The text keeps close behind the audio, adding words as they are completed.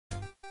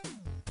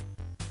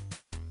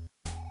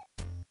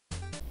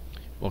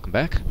Welcome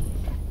back.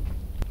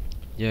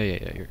 Yeah,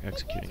 you're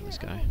executing this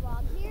guy.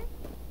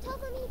 Tell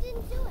them he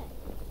didn't do it.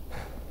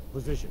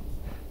 Positions.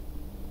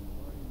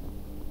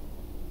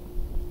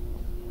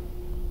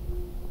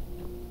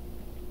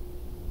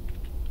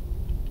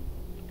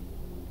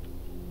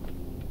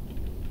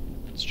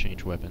 Let's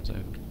change weapons.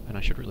 And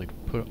I should really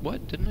put...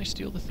 What? Didn't I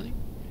steal the thing?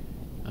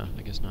 Oh,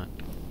 I guess not.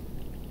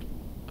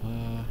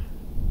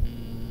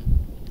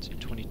 Let's see,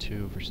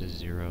 22 versus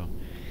 0.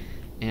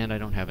 And I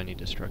don't have any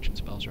destruction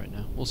spells right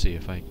now. We'll see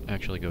if I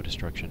actually go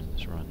destruction in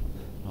this run.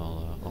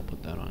 I'll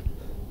put that on.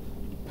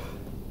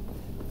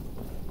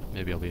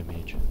 Maybe I'll be a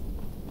mage.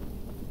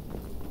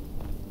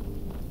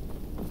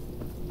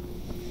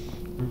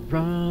 We're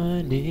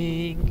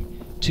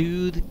running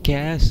to the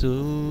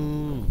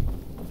castle.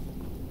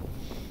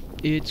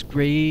 It's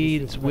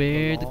great, it's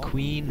where the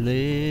queen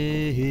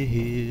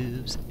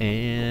lives,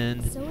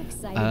 and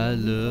I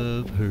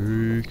love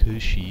her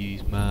 'cause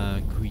she's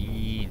my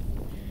queen.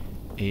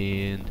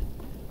 And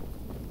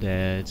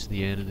that's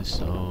the end of the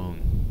song.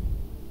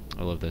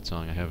 I love that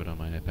song, I have it on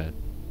my iPad.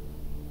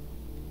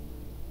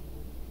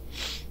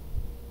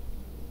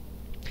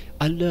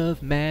 I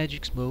love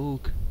magic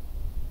smoke,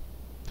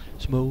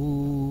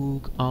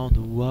 smoke on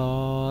the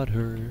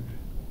water.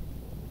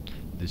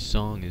 This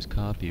song is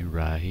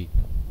copyright.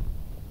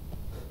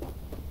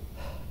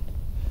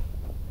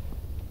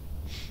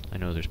 I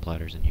know there's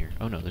platters in here.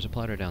 Oh no, there's a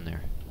platter down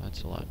there.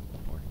 That's a lot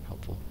more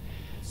helpful.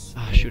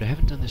 Ah, shoot, I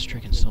haven't done this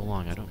trick in so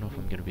long. I don't know if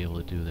I'm gonna be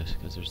able to do this,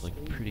 because there's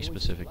like pretty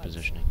specific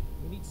positioning.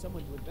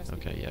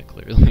 Okay, yeah,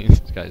 clearly this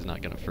guy's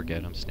not gonna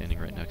forget I'm standing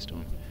right next to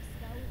him.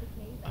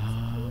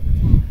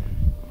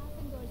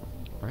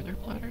 Are there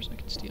platters I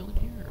can steal in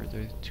here, or are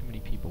there too many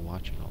people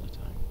watching all the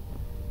time?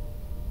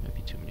 Might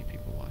be too many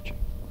people watching.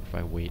 If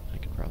I wait, I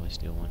could probably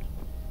steal one.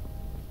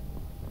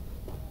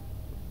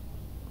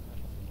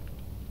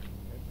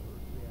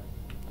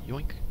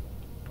 Yoink.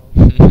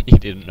 He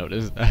didn't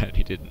notice that.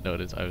 He didn't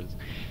notice I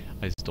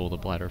stole the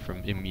platter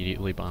from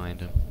immediately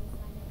behind him.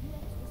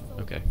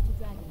 Okay.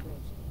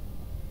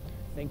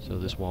 So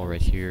this wall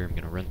right here, I'm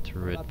gonna run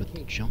through it, but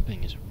the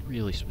jumping is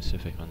really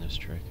specific on this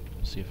trick.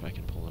 Let's see if I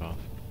can pull it off.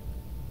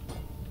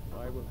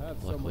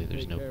 Luckily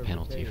there's no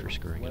penalty for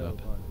screwing it up.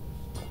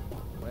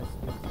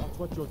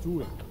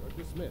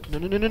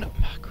 No.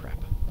 Ah,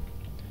 crap.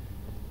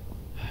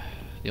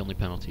 The only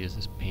penalty is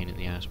this pain in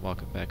the ass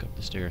walking back up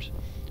the stairs.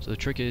 So the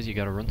trick is you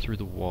gotta run through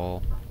the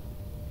wall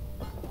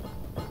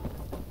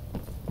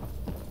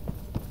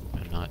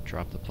and not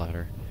drop the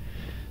platter.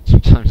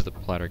 Sometimes the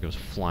platter goes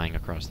flying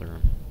across the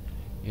room.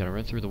 You gotta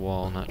run through the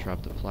wall, not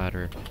drop the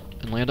platter,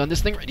 and land on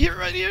this thing right here,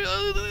 right here!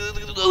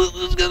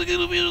 Just gotta get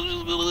on the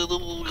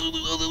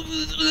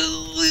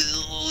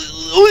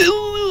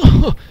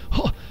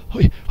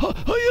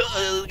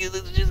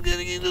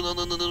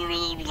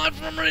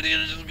platform right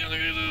here. Just gotta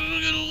get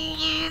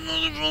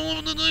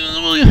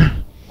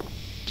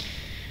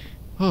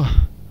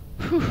oh,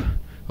 whew.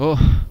 Oh.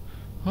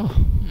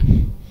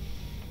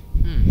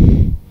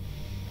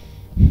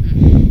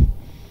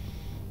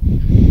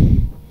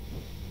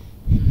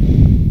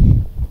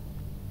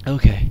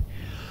 Okay.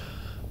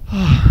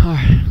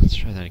 Alright, let's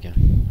try that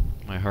again.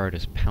 My heart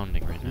is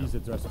pounding right now. Please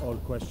address all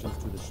questions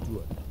to the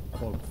steward.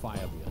 Called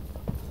Firebeard.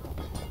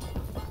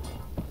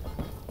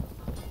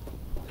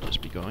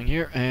 Just be going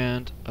here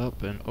and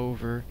up and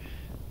over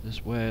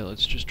this way.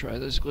 Let's just try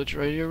this glitch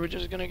right here. We're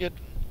just gonna get...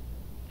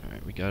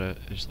 Alright, we gotta...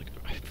 Just like,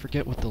 I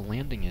forget what the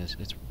landing is.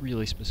 It's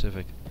really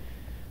specific.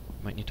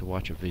 Might need to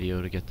watch a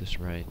video to get this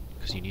right,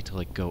 because you need to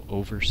like go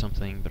over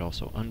something but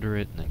also under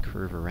it and then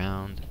curve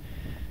around.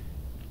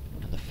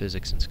 And the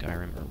physics in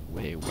Skyrim are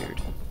way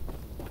weird.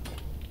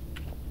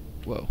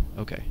 Whoa,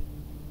 okay.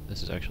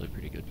 This is actually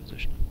pretty good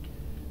positioning.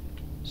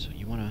 So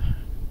you wanna...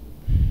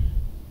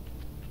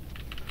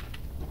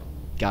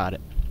 Got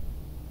it.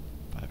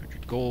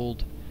 500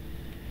 gold.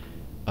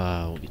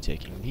 We'll be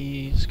taking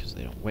these, because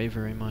they don't weigh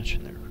very much,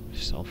 and they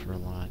sell for a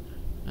lot.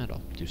 And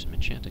I'll do some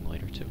enchanting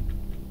later, too.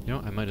 You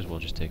know, I might as well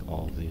just take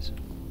all of these.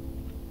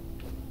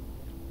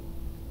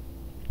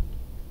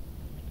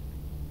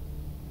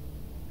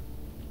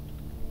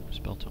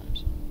 Spell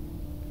tomes.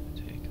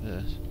 Take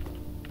this.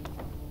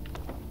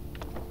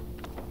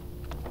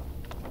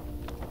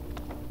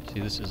 See,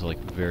 this is like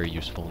very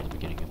useful in the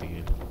beginning of the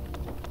game.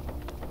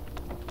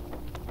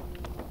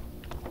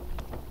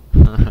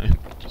 I'm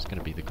just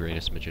gonna be the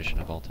greatest magician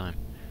of all time.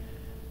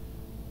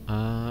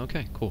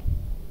 Okay, cool.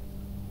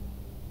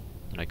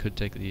 And I could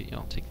take the...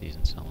 I'll take these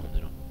and sell them. They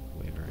don't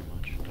weigh very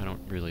much. I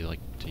don't really like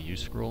to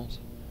use scrolls,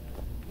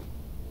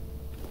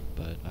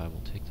 but I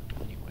will take them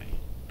anyway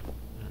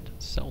and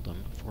sell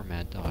them for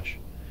Mad Dosh.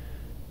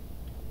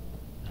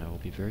 And I will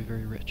be very,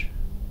 very rich.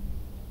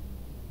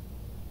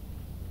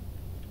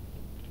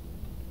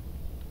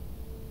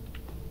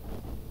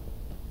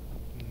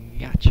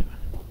 Gotcha.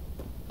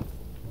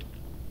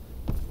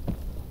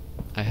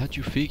 I had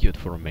you figured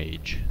for a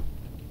mage.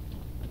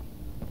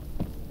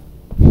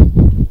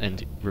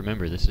 And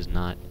remember, this is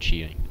not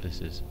cheating. This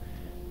is,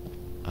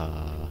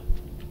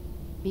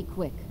 Be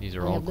quick. these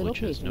are all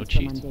glitches, no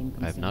cheats.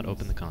 I have not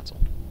opened the console.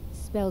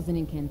 Spells and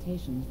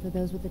incantations for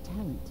those with the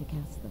talent to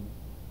cast them.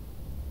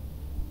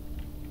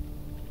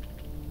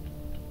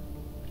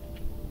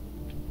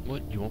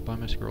 What? You won't buy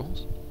my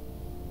scrolls?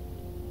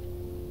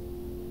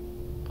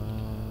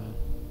 I'll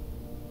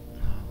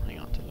hang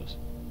on to those.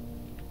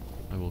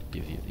 I will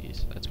give you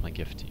these. That's my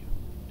gift to you.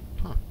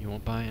 Huh, you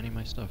won't buy any of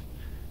my stuff.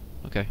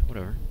 Okay,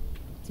 whatever.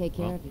 Take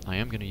care Well, of it. I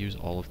am going to use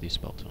all of these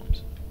spell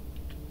tomes.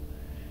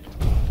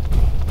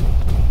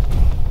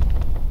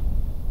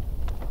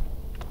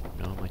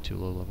 No, am I too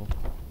low level?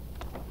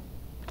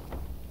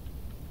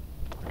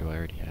 Or do I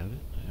already have it?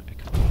 I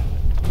can't have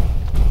it.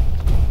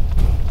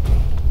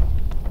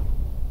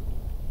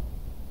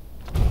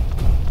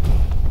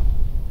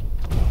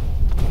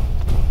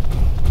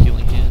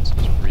 Healing Hands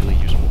is really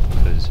useful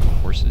because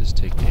horses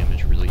take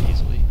damage really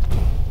easily.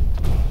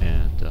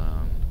 And,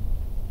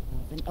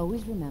 And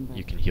always remember,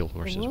 you can heal the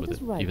horses world with is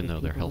it, ripe even with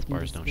though their people health looking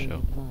bars to don't spill show.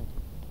 your blood.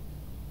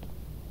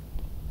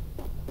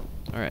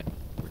 Alright,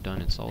 we're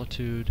done in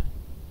Solitude.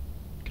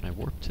 Can I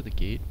warp to the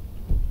gate?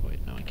 Wait,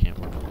 no, I can't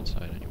warp from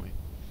inside anyway.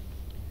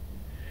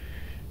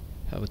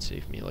 That would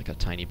save me like a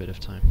tiny bit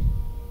of time.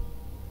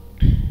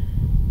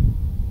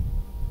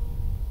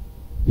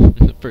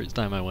 The first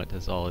time I went to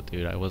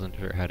Solitude, I wasn't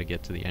sure how to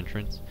get to the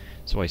entrance,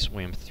 so I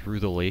swam through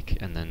the lake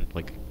and then,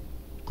 like,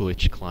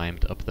 glitch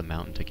climbed up the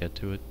mountain to get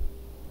to it.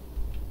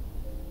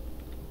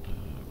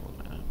 World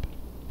map.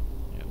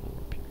 Yeah, we'll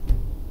warp here.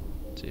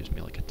 It saves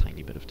me like a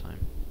tiny bit of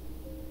time.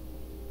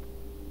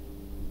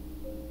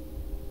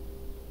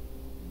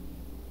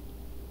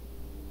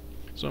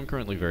 So I'm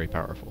currently very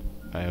powerful.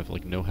 I have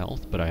like no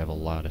health, but I have a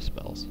lot of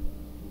spells.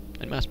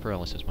 And mass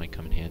paralysis might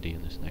come in handy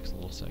in this next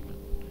little segment.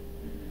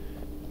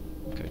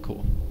 Okay,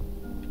 cool.